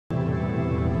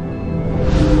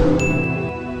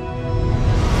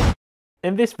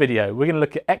In this video, we're going to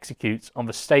look at executes on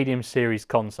the Stadium series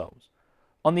consoles.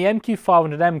 On the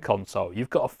MQ500M console, you've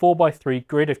got a 4x3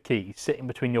 grid of keys sitting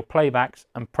between your playbacks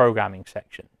and programming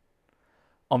section.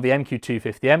 On the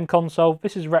MQ250M console,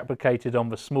 this is replicated on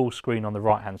the small screen on the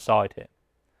right hand side here.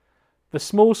 The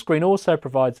small screen also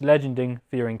provides legending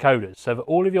for your encoders, so that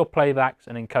all of your playbacks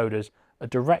and encoders are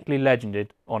directly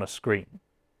legended on a screen.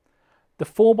 The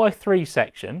 4x3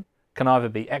 section can either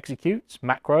be executes,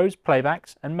 macros,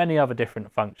 playbacks, and many other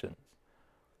different functions.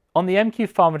 On the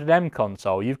MQ500M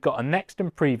console, you've got a next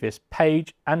and previous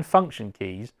page and function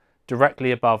keys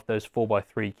directly above those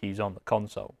 4x3 keys on the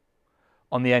console.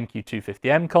 On the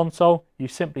MQ250M console, you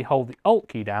simply hold the Alt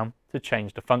key down to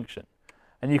change the function.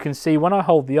 And you can see when I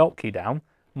hold the Alt key down,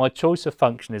 my choice of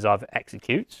function is either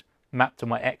executes, mapped to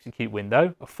my execute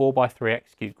window, a 4x3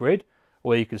 execute grid,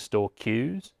 where you can store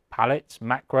queues, palettes,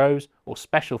 macros, or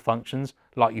special functions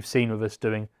like you've seen with us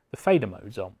doing the fader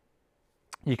modes on.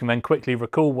 You can then quickly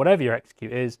recall whatever your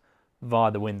execute is via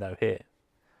the window here.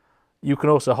 You can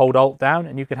also hold Alt down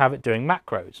and you can have it doing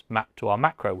macros mapped to our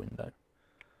macro window.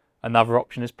 Another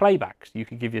option is playbacks. You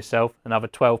could give yourself another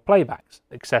 12 playbacks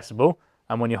accessible,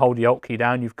 and when you hold the Alt key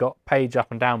down, you've got page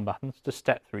up and down buttons to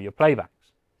step through your playbacks.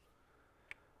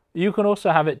 You can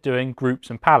also have it doing groups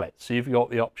and palettes. So you've got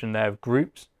the option there of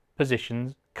groups,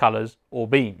 positions, colours or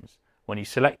beams. When you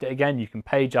select it again, you can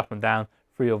page up and down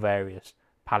through your various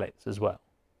palettes as well.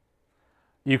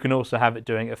 You can also have it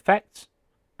doing effects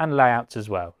and layouts as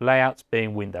well, layouts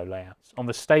being window layouts. On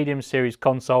the Stadium series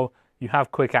console, you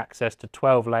have quick access to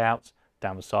 12 layouts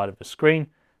down the side of the screen,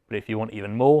 but if you want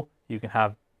even more, you can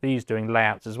have these doing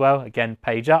layouts as well, again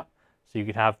page up, so you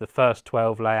could have the first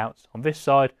 12 layouts on this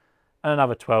side and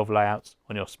another 12 layouts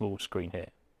on your small screen here.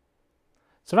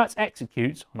 So that's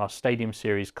executes on our Stadium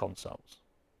series consoles.